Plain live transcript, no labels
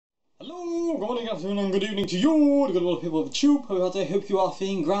Hello, good morning, afternoon and good evening to you, the good old people of the tube. I hope you are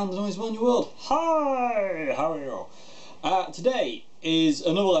feeling grand and always well in your world. Hi, how are you? Today is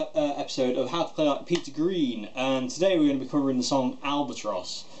another episode of How to Play Like Peter Green, and today we're going to be covering the song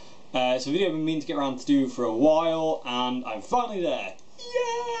Albatross. It's a video I've been meaning to get around to do for a while, and I'm finally there.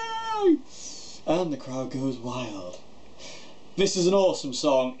 Yay! And the crowd goes wild. This is an awesome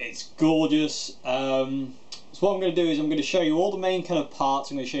song, it's gorgeous. So what I'm going to do is I'm going to show you all the main kind of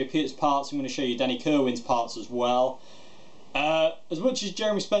parts. I'm going to show you Peter's parts, I'm going to show you Danny Kerwin's parts as well. As much as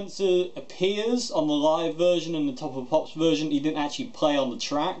Jeremy Spencer appears on the live version and the Top of the Pops version, he didn't actually play on the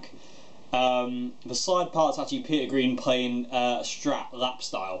track. The side part's actually Peter Green playing a Strat lap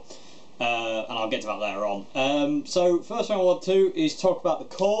style, and I'll get to that later on. So first thing I want to do is talk about the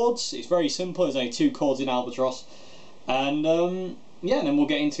chords. It's very simple, there's only 2 chords in Albatross, and yeah, and then we'll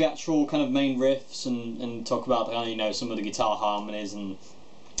get into the actual kind of main riffs and talk about, you know, some of the guitar harmonies and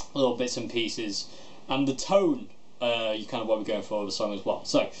little bits and pieces, and the tone, you kind of what we're going for with the song as well.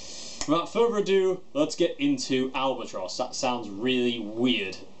 So, without further ado, let's get into Albatross. That sounds really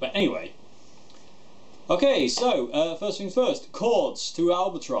weird, but anyway. Okay, so first things first, chords to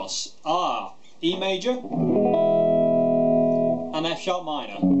Albatross are E major and F sharp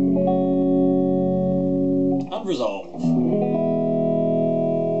minor and resolve.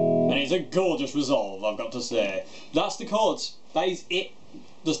 And it's a gorgeous resolve, I've got to say. That's the chords. That is it.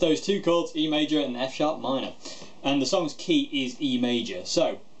 Just those 2 chords, E major and F sharp minor. And the song's key is E major.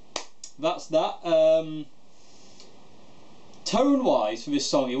 So, that's that. Tone-wise for this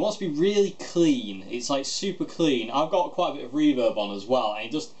song, it wants to be really clean. It's like super clean. I've got quite a bit of reverb on as well, and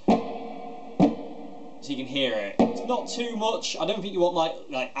it just... so you can hear it. It's not too much. I don't think you want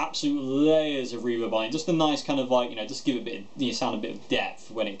like absolute layers of reverb on it. Just a nice kind of like, you know, just give it a bit of, you sound a bit of depth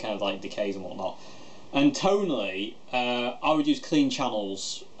when it kind of like decays and whatnot. And tonally, I would use clean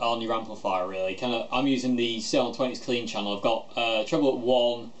channels on your amplifier really. I'm using the C120's clean channel. I've got treble at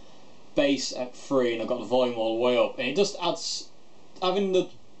 1, bass at 3, and I've got the volume all the way up. And it just adds, having the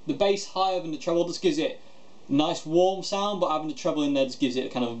bass higher than the treble just gives it nice warm sound, but having the treble in there just gives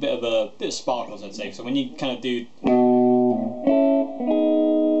it kind of a bit of sparkles, I'd say. So when you kind of do, you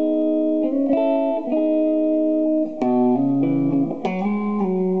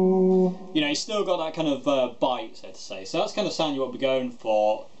know, you still got that kind of bite, so to say. So that's kind of sound you want to be going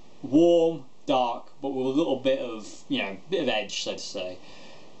for. Warm, dark, but with a little bit of, you know, bit of edge, so to say.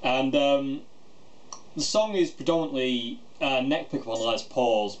 And the song is predominantly neck pickup on the Les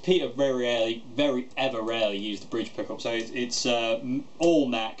Pauls. Peter very rarely used the bridge pickup, so it's all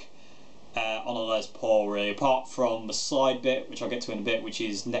neck on a Les Paul really, apart from the slide bit, which I'll get to in a bit, which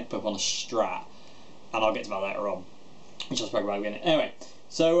is neck pickup on a Strat, and I'll get to that later on, which I'll speak about again. Anyway,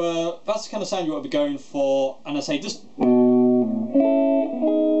 so that's the kind of sound you want to be going for, and I say just...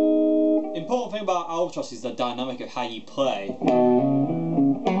 important thing about Albatross is the dynamic of how you play.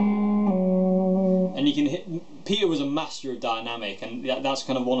 And you can hit, Peter was a master of dynamic, and that's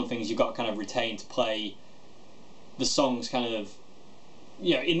kind of one of the things you've got to kind of retain to play the songs kind of,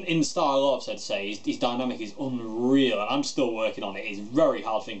 you know, in the style of, so to say. His dynamic is unreal, and I'm still working on it. It's a very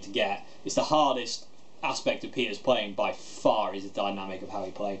hard thing to get. It's the hardest aspect of Peter's playing by far, is the dynamic of how he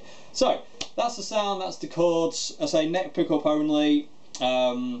played. So, that's the sound, that's the chords. I say neck pickup only.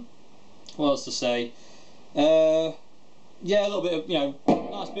 What else to say? Yeah, a little bit of, you know,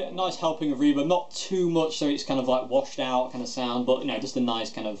 nice helping of reverb, not too much so it's kind of like washed out kind of sound, but you know, just a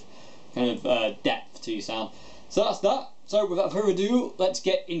nice kind of depth to your sound. So that's that. So without further ado, let's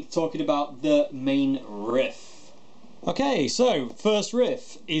get into talking about the main riff. Okay, so first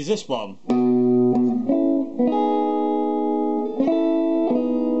riff is this one.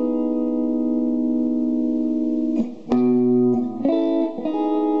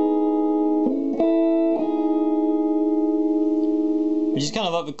 Which is kind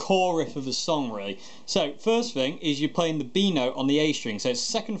of like the core riff of the song really. So first thing is you're playing the B note on the A string. So it's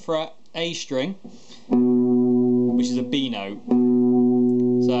 2nd fret A string, which is a B note.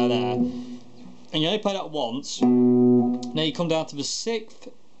 So there. And you only play that once. Now you come down to the 6th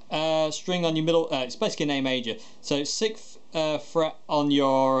string on your middle, it's basically an A major. So 6th fret on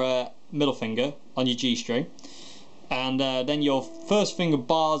your middle finger, on your G string. And then your first finger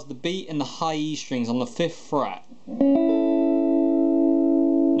bars the B and the high E strings on the 5th fret.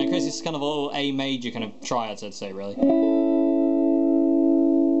 Now, because it's kind of a little A major kind of triad, I'd say, really.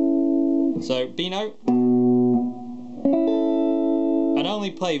 So, B note. And only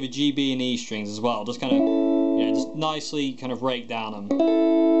play the G, B and E strings as well, just kind of, you know, just nicely kind of rake down them.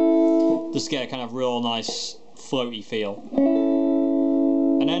 Just get a kind of real nice floaty feel.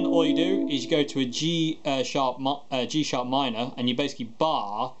 And then all you do is you go to a G sharp minor, and you basically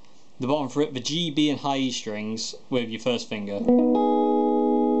bar the bottom fret, the G, B and high E strings with your first finger. And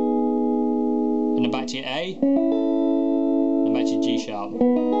then back to your A, and back to your G sharp.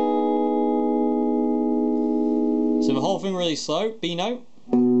 So the whole thing really slow, B note.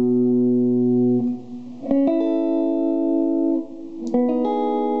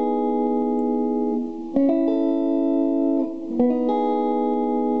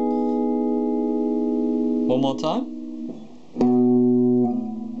 One more time.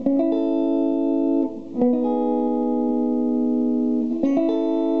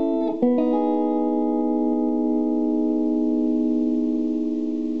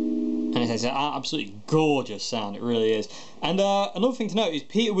 And it's an absolutely gorgeous sound, it really is. And another thing to note is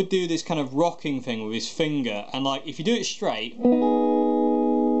Peter would do this kind of rocking thing with his finger, and like if you do it straight and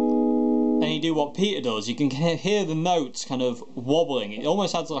you do what Peter does, you can hear the notes kind of wobbling. It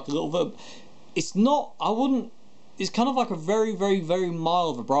almost adds like a little bit. It's not, I wouldn't, it's kind of like a very, very, very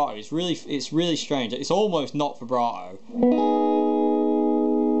mild vibrato. It's really strange. It's almost not vibrato.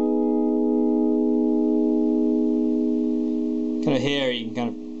 Kind of here you can kind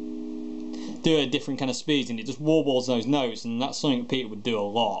of do a different kind of speeds and it just warbles those notes, and that's something that Peter would do a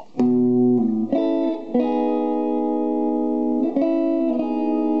lot.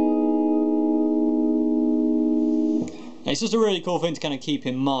 It's just a really cool thing to kind of keep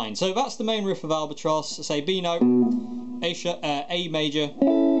in mind. So that's the main riff of Albatross. Say B note, A major,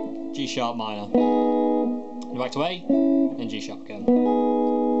 G sharp minor. And back to A, and G sharp again.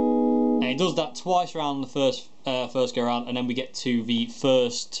 And he does that twice around the first go around, and then we get to the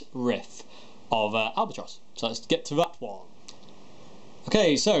first riff of Albatross. So let's get to that one.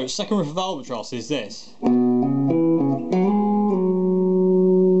 Okay, so second riff of Albatross is this.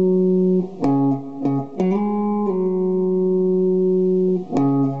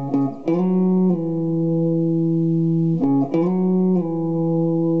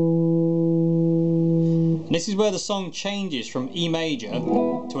 This is where the song changes from E major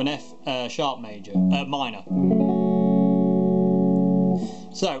to an F sharp major, minor.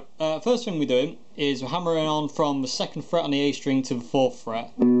 So, first thing we're doing is we're hammering on from the 2nd fret on the A string to the 4th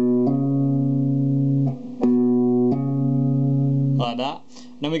fret. Like that.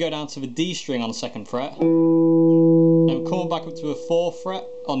 And then we go down to the D string on the 2nd fret. Then we come back up to the 4th fret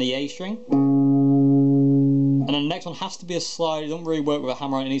on the A string. And then the next one has to be a slide. It doesn't really work with a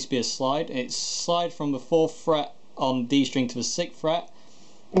hammer on, it needs to be a slide. It's slide from the 4th fret on D string to the 6th fret,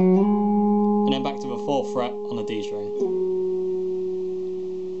 and then back to the 4th fret on the D string.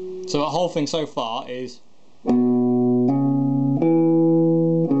 So that whole thing so far is.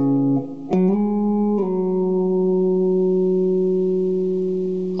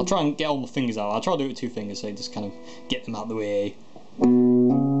 I'll try and get all my fingers out. I'll try to do it with 2 fingers so you just kind of get them out of the way. A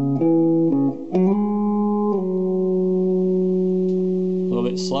little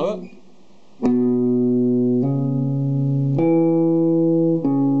bit slower.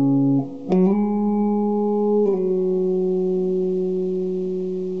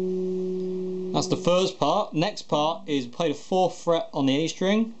 That's the first part. Next part is play the 4th fret on the A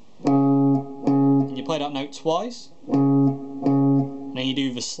string, and you play that note twice, and then you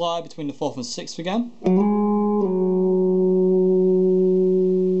do the slide between the 4th and 6th again.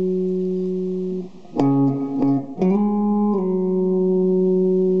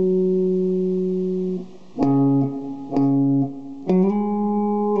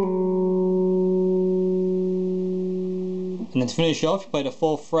 And then to finish off, you play the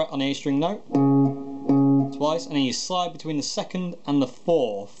 4th fret on the A string note twice, and then you slide between the 2nd and the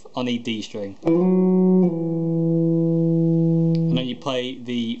 4th on the D string. And then you play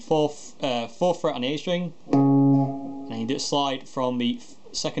the 4th fret on the A string, and then you do a slide from the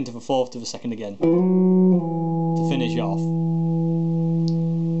 2nd to the 4th to the 2nd again to finish off.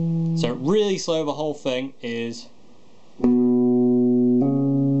 So really slow, the whole thing is.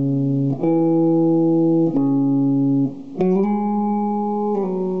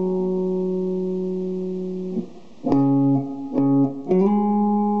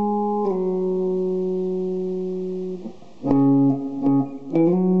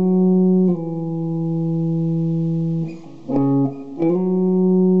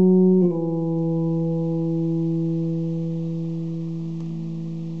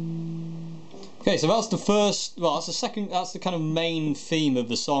 Okay, so that's the first, well that's the second, that's the kind of main theme of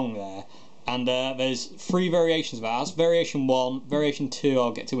the song there, and there's 3 variations of that. That's variation 1, variation 2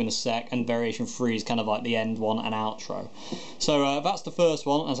 I'll get to in a sec, and variation 3 is kind of like the end one and outro. So that's the first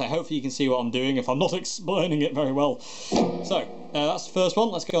one, and so hopefully you can see what I'm doing if I'm not explaining it very well. So that's the first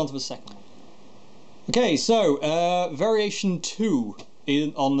one, let's go on to the second one. Okay, so variation 2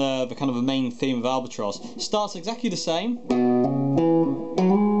 on the kind of the main theme of Albatross starts exactly the same.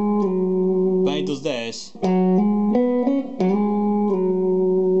 this,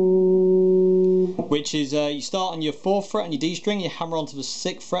 which is you start on your 4th fret on your D string, you hammer onto the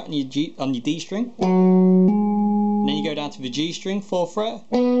 6th fret on your D string, and then you go down to the G string, 4th fret,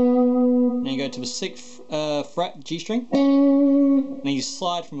 and then you go to the 6th fret G string, and then you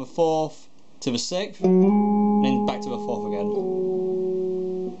slide from the 4th to the 6th, and then back to the 4th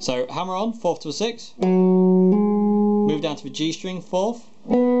again. So hammer on 4th to the 6th, move down to the G string, 4th,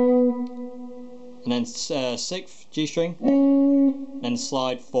 and then 6th G string, and then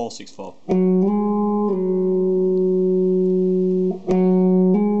slide 4, 6, 4.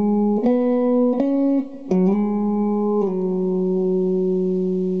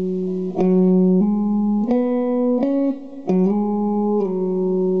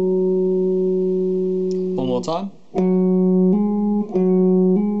 One more time.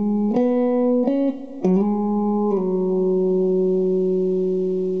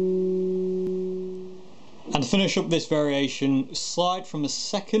 And to finish up this variation, slide from the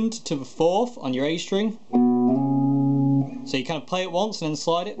 2nd to the 4th on your A string. So you kind of play it once and then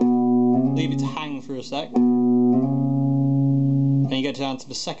slide it, leave it to hang for a sec. Then you go down to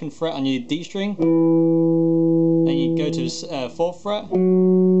the 2nd fret on your D string. Then you go to the 4th fret,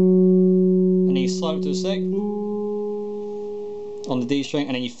 and then you slide it to the 6th on the D string,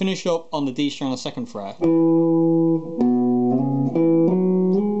 and then you finish up on the D string on the 2nd fret.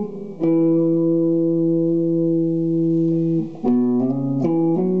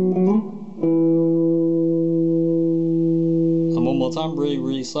 And one more time, really,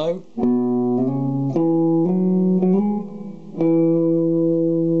 really slow.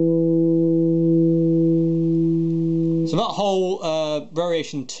 So that whole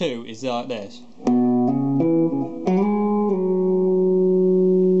variation 2 is like this.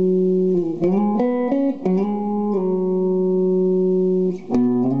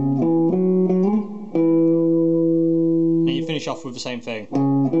 And you finish off with the same thing,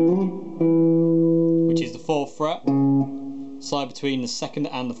 which is the 4th fret, slide between the 2nd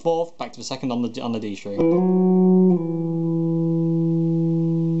and the 4th, back to the 2nd on the D string.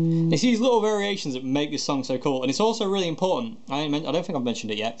 It's these little variations that make this song so cool, and it's also really important. I don't think I've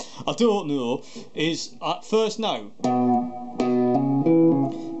mentioned it yet. I don't know. Is at first note,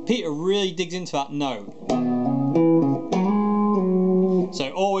 Peter really digs into that note.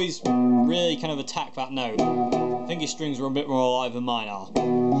 So always really kind of attack that note. I think his strings were a bit more alive than mine are.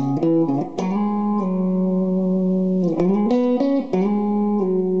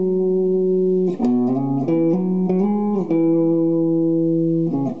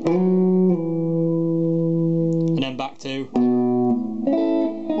 Back to,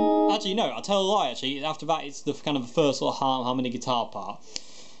 actually no, I'll tell a lie, actually after that it's the kind of the first little harmony guitar part.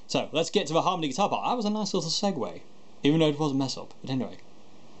 So let's get to the harmony guitar part. That was a nice little segue, even though it was a mess up, but anyway.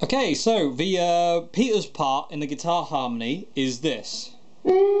 Okay, so the Peter's part in the guitar harmony is this.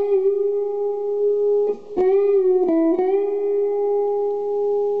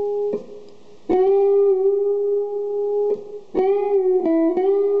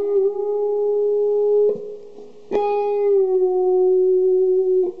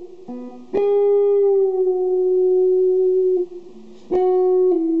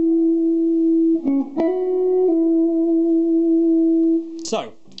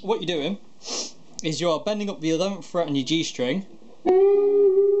 So, what you're doing is you're bending up the 11th fret on your G string, and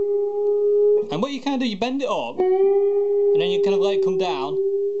what you kind of do, you bend it up, and then you kind of let it come down,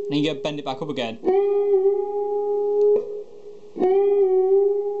 and then you go bend it back up again.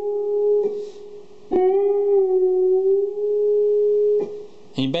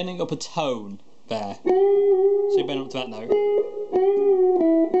 And you're bending up a tone there, so you bend up to that note.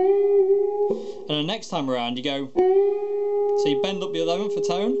 And the next time around you go, so you bend up the 11th for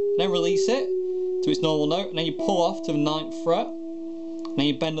tone, then release it to its normal note, and then you pull off to the 9th fret, and then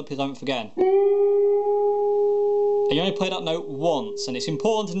you bend up the 11th again. And you only play that note once, and it's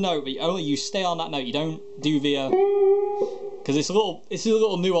important to note that you stay on that note, you don't do the, because it's a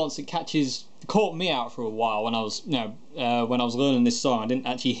little nuance that caught me out for a while when I was, when I was learning this song. I didn't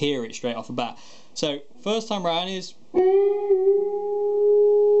actually hear it straight off the bat. So first time round is.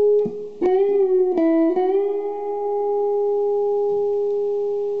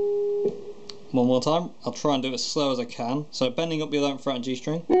 One more time, I'll try and do it as slow as I can. So bending up the 11th fret on G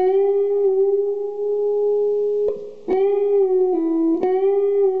string.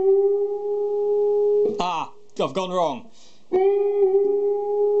 Ah, I've gone wrong.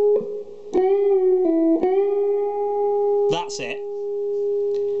 That's it.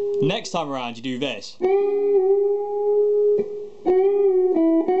 Next time around you do this.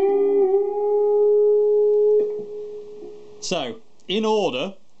 So, in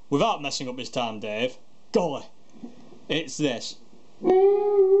order, without messing up this time, Dave. Golly, it's this.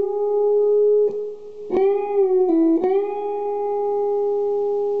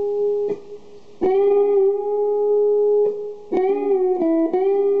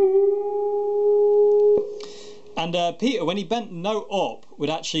 And Peter, when he bent the note up, would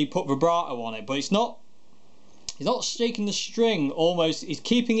actually put vibrato on it, but he's not shaking the string, almost, he's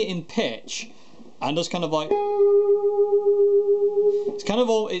keeping it in pitch, and just kind of like,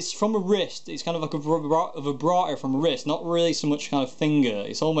 it's from a wrist, it's kind of like a vibrato from a wrist, not really so much kind of finger,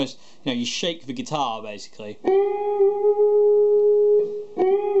 it's almost, you know, you shake the guitar, basically.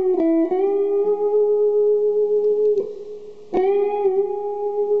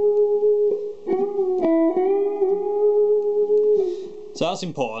 So that's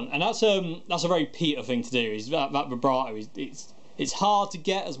important, and that's a very Peter thing to do. Is that vibrato? It's hard to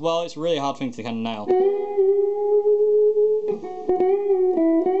get as well. It's a really hard thing to kind of nail.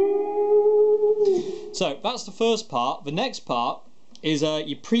 So that's the first part. The next part is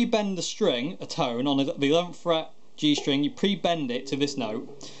you pre-bend the string, a tone on the 11th fret G string. You pre-bend it to this note,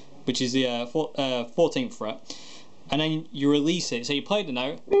 which is the 14th fret, and then you release it. So you play the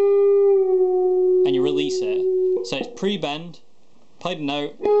note and you release it. So it's pre-bend, play the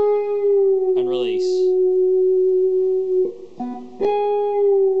note, and release.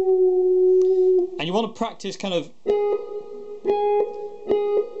 And you want to practice kind of,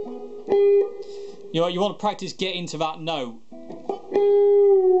 you want to practice getting to that note.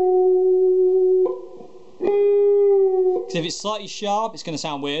 Because if it's slightly sharp, it's going to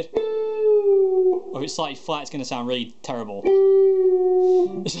sound weird. Or if it's slightly flat, it's going to sound really terrible.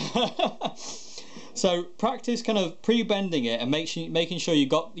 So practice kind of pre-bending it and making sure you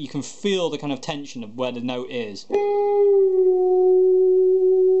can feel the kind of tension of where the note is.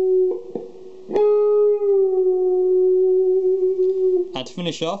 And to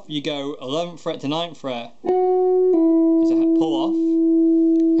finish off, you go 11th fret to 9th fret, is a pull off,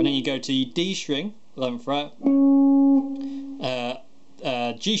 and then you go to D string, 11th fret,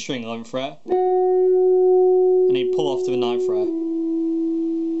 G string, 11th fret, and then you pull off to the 9th fret.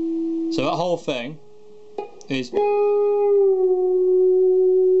 So that whole thing is.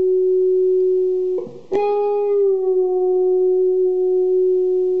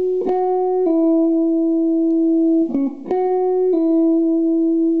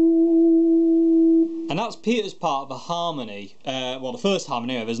 And that's Peter's part of the harmony. Well, the first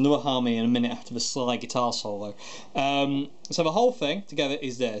harmony, there's another harmony in a minute after the slide guitar solo. So the whole thing together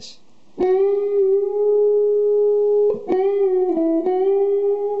is this.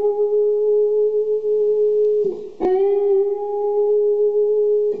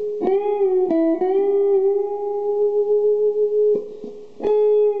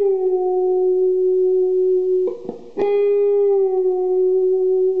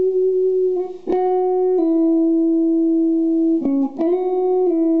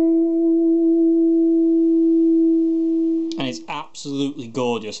 And it's absolutely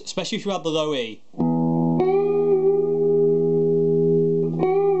gorgeous, especially if you add the low E.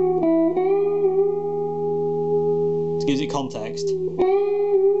 It gives it context.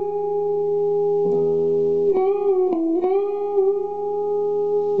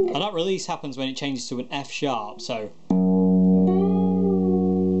 And that release happens when it changes to an F sharp, so.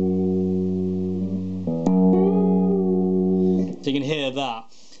 So you can hear that.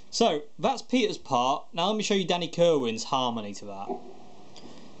 So that's Peter's part. Now let me show you Danny Kerwin's harmony to that.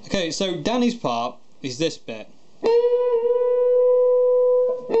 Okay, so Danny's part is this bit.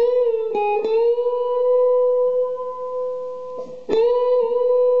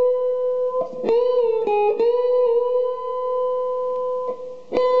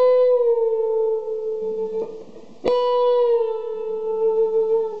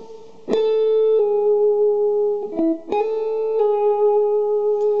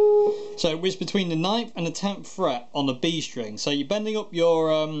 So it's between the 9th and the 10th fret on the B string. So you're bending up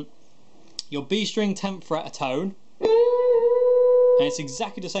your B string 10th fret a tone, and it's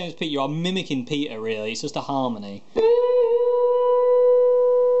exactly the same as Peter. You are mimicking Peter, really. It's just a harmony. And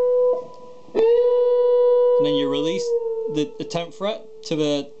then you release the 10th fret to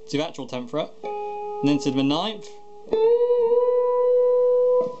the actual 10th fret, and then to the 9th.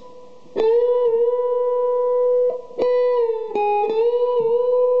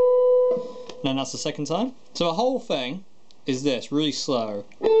 And then that's the second time. So the whole thing is this, really slow.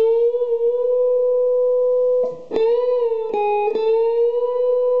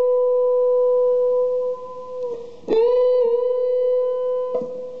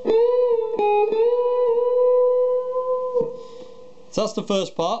 So that's the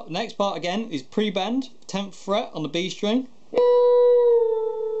first part. The next part again is pre-bend, 10th fret on the B string.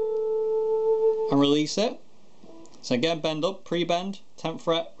 and release it. So again, bend up, pre-bend, 10th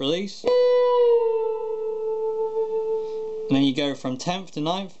fret, release. And then you go from 10th to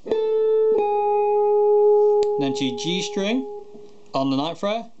 9th. Then to your G string on the 9th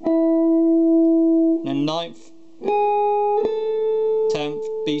fret. Then 9th, 10th,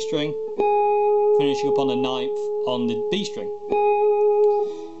 B string. Finishing up on the 9th on the B string.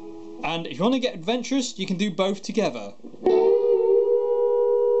 And if you want to get adventurous, you can do both together.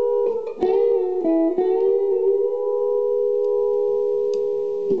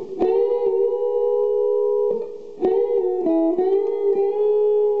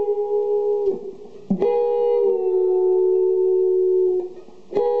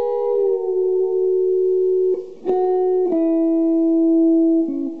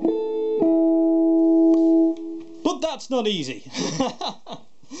 But that's not easy.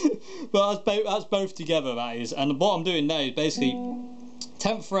 But that's both together, that is. And what I'm doing now is basically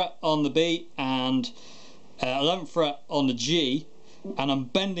 10th fret on the B and 11th fret on the G, and I'm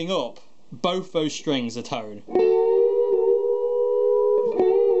bending up both those strings a tone.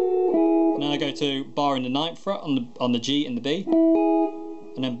 And then I go to barring the 9th fret on the G and the B,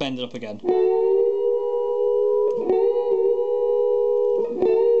 and then bend it up again.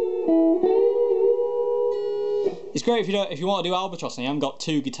 It's great if you want to do Albatross and you haven't got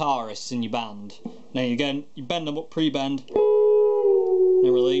two guitarists in your band. Then again, you bend them up, pre-bend,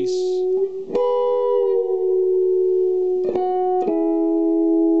 then release.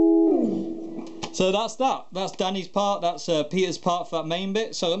 So that's that. That's Danny's part. That's Peter's part for that main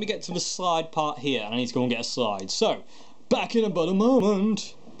bit. So let me get to the slide part here. I need to go and get a slide. So back in about a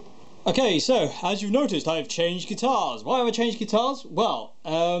moment. Okay, so as you've noticed, I've changed guitars. Why have I changed guitars? Well,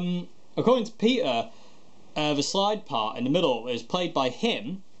 according to Peter, the slide part in the middle is played by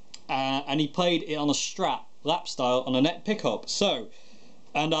him, and he played it on a Strat lap style on a neck pickup. So,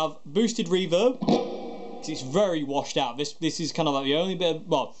 and I've boosted reverb because it's very washed out. This is kind of like the only bit of,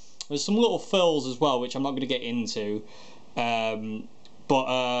 well, there's some little fills as well which I'm not going to get into,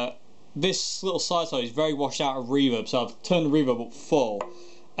 but this little slide style is very washed out of reverb, so I've turned the reverb up full,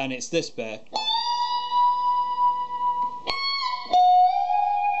 and it's this bit.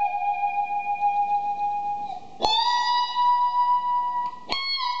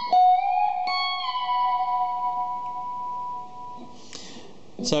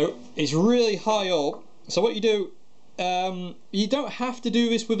 So it's really high up. So what you do, you don't have to do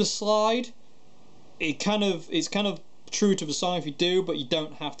this with a slide. It's kind of true to the song if you do, but you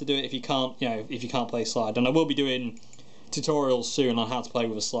don't have to do it if you can't, if you can't play slide. And I will be doing tutorials soon on how to play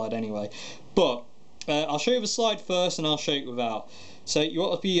with a slide anyway. But I'll show you the slide first, and I'll show you without. So you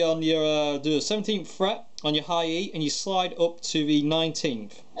want to be on your do the 17th fret on your high E, and you slide up to the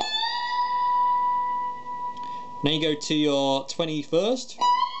 19th. Then you go to your 21st,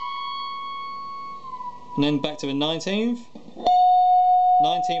 and then back to the 19th,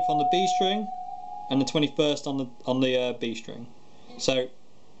 19th on the B string, and the 21st on the B string. So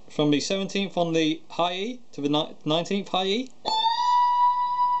from the 17th on the high E to the 19th high E,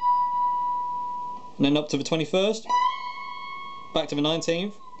 and then up to the 21st, back to the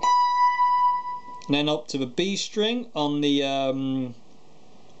 19th, and then up to the B string on the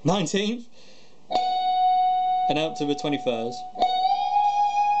 19th, and up to the 21st.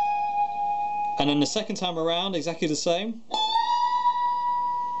 And then the second time around, exactly the same.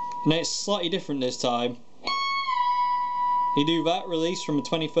 And then it's slightly different this time. You do that, release from the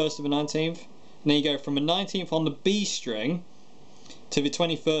 21st to the 19th. And then you go from the 19th on the B string to the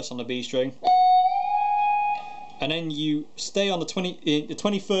 21st on the B string. And then you stay on the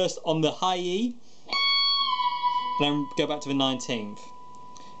 21st on the high E. And then go back to the 19th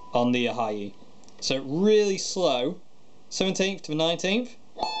on the high E. So really slow, 17th to the 19th.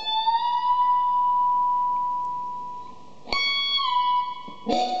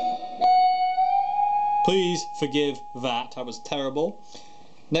 Please forgive that was terrible.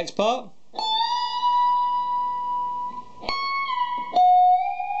 Next part.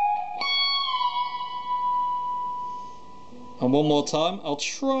 And one more time. I'll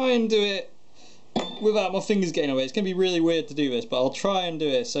try and do it without my fingers getting away. It's going to be really weird to do this, but I'll try and do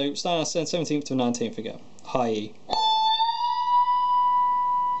it. So start on 17th to 19th again. High E.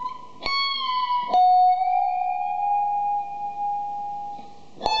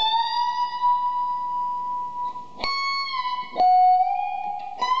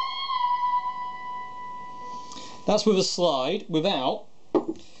 That's with a slide. Without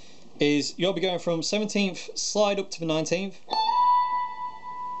is you'll be going from 17th slide up to the 19th,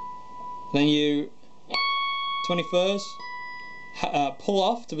 then you 21st pull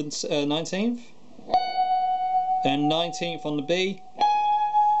off to the 19th, then 19th on the B,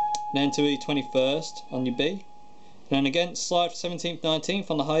 then to the 21st on your B, and then again slide for 17th,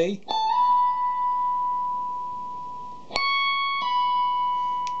 19th on the high E,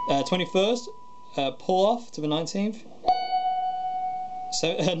 21st, pull off to the 19th,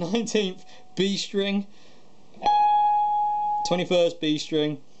 so 19th B string, 21st B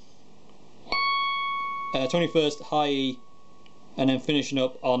string, 21st high E, and then finishing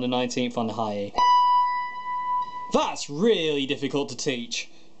up on the 19th on the high E. That's really difficult to teach.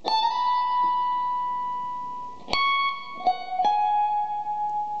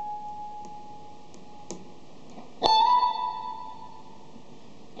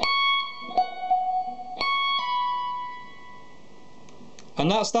 And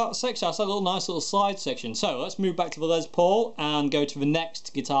that's that section. That's a nice little slide section. So let's move back to the Les Paul and go to the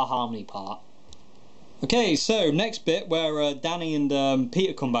next guitar harmony part. Okay, so next bit where Danny and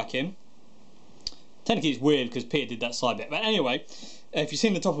Peter come back in. Technically it's weird because Peter did that slide bit, but anyway, if you've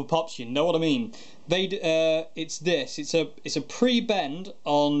seen the top of Pops, you know what I mean. It's this. It's a pre-bend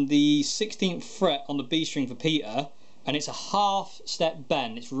on the 16th fret on the B string for Peter, and it's a half step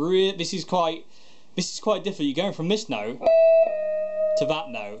bend. It's really this is quite different. You're going from this note to that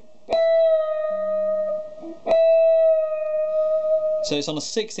note. So it's on the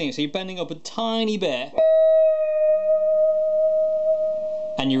 16th, so you're bending up a tiny bit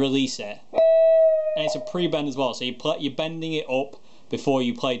and you release it. And it's a pre-bend as well, so you're bending it up before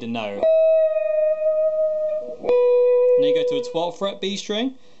you play the note. And then you go to a 12th fret B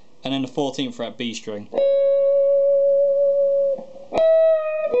string and then the 14th fret B string.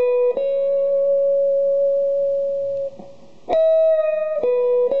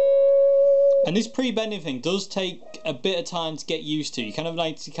 And this pre-bending thing does take a bit of time to get used to. You kind of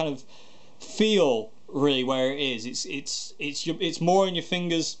like to kind of feel really where it is. It's more in your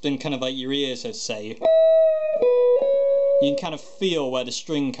fingers than kind of like your ears, so to say. You can kind of feel where the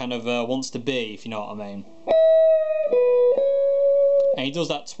string kind of wants to be, if you know what I mean. And he does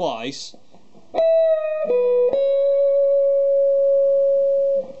that twice.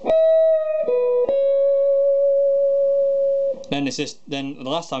 Then the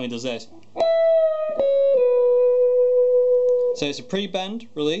last time he does this. So it's a pre-bend,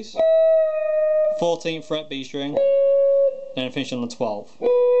 release, 14th fret B string, then finish on the 12th.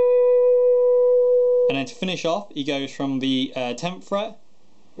 And then to finish off, he goes from the 10th fret,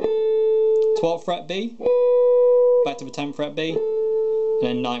 12th fret B, back to the 10th fret B, and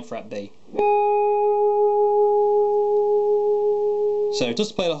then 9th fret B. So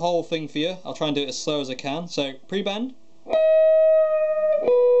just to play the whole thing for you, I'll try and do it as slow as I can. So pre-bend.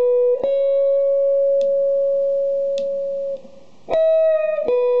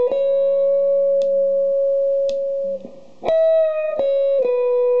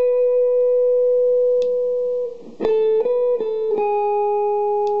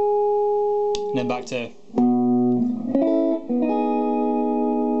 And then back to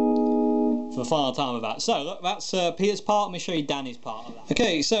for the final time of that. So look, that's Peter's part. Let me show you Danny's part of that.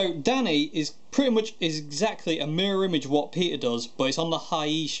 Okay, so Danny is pretty much exactly a mirror image of what Peter does, but it's on the high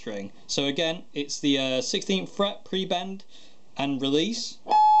E string. So again, it's the 16th fret pre-bend and release.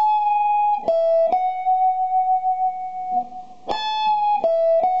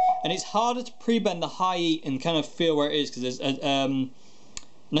 And it's harder to pre-bend the high E and kind of feel where it is because there's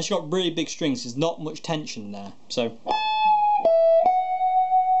unless you've got really big strings, there's not much tension there. So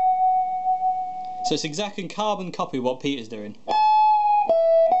it's exactly carbon copy of what Peter's doing.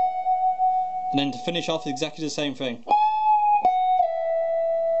 And then to finish off, exactly the same thing.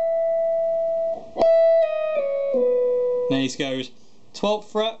 And then he goes 12th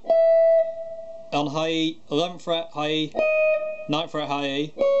fret on high E, 11th fret high E, 9th fret high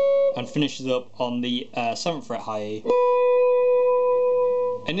E, and finishes up on the 7th fret high E.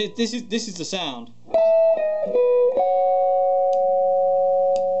 And this is the sound.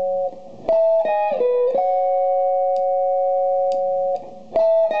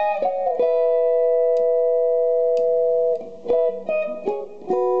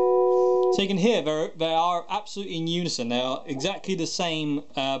 So you can hear they are absolutely in unison. They are exactly the same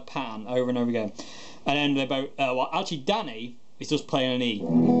pattern over and over again. And then they're both. Well, actually, Danny is just playing an E.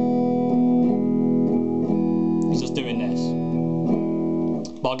 He's just doing this.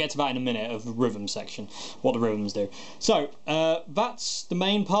 But I'll get to that in a minute of the rhythm section, what the rhythms do. So that's the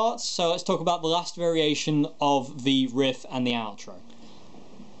main parts. So let's talk about the last variation of the riff and the outro.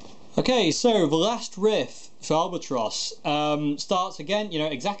 Okay, so the last riff for Albatross starts again, you know,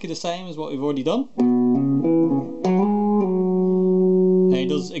 exactly the same as what we've already done. And he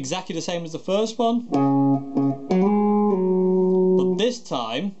does exactly the same as the first one. But this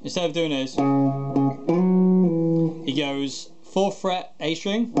time, instead of doing this, he goes 4th fret A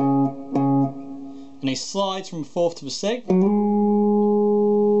string, and he slides from 4th to the 6th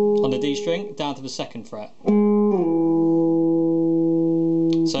on the D string down to the 2nd fret.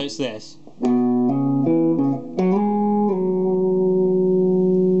 So it's this.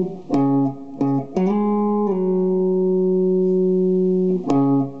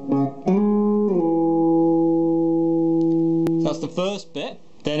 That's the first bit.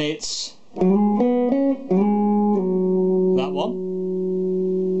 Then it's that one,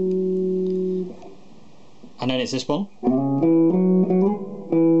 and then it's this one,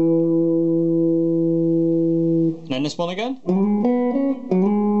 and then this one again,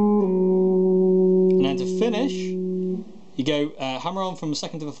 and then to finish you go hammer on from the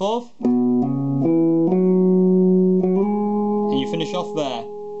 2nd to the 4th, and you finish off there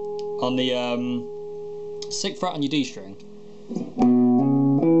on the 6th fret on your D string.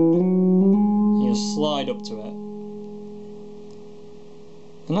 And you slide up to it,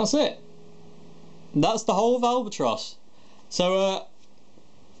 and that's it. That's the whole of Albatross. So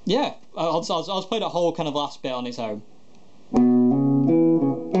yeah, I'll play that whole kind of last bit on its own.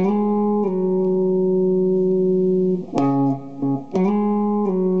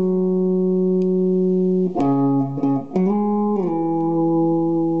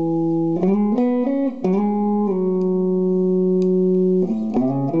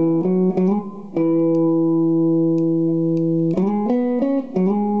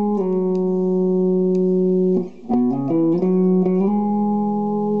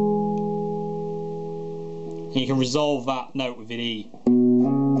 And you can resolve that note with an E.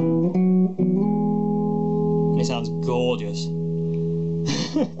 And it sounds gorgeous.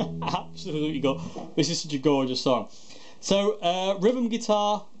 Absolutely gorgeous. This is such a gorgeous song. So, rhythm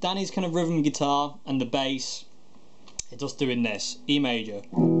guitar, Danny's kind of rhythm guitar, and the bass, it's just doing this, E major.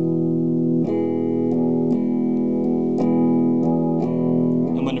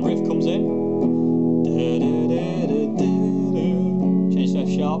 And when the riff comes in, change to F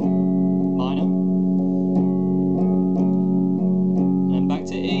sharp, minor. Back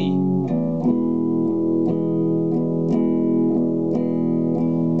to E.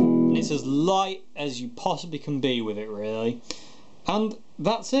 And it's as light as you possibly can be with it, really. And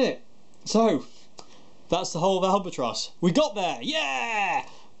that's it. So, that's the whole of Albatross. We got there! Yeah!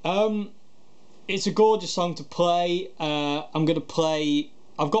 It's a gorgeous song to play.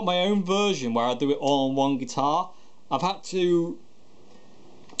 I've got my own version where I do it all on one guitar. I've had to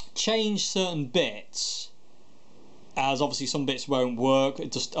change certain bits, as obviously some bits won't work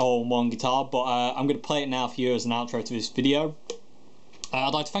just all on one guitar, but I'm going to play it now for you as an outro to this video.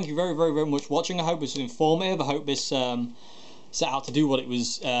 I'd like to thank you very much for watching. I hope this was informative. I hope this set out to do what it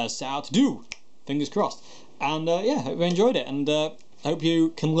was set out to do. Fingers crossed. And yeah, I hope you enjoyed it, and I hope you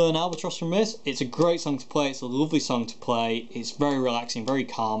can learn Albatross from this. It's a great song to play. It's a lovely song to play. It's very relaxing, very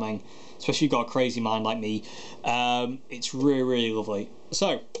calming, especially if you've got a crazy mind like me. It's really lovely. So,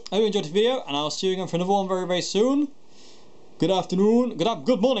 I hope you enjoyed the video, and I'll see you again for another one very soon. Good afternoon,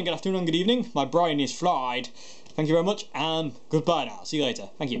 good morning, good afternoon, and good evening. My brain is fried. Thank you very much, and goodbye now. See you later.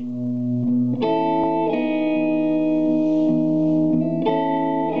 Thank you.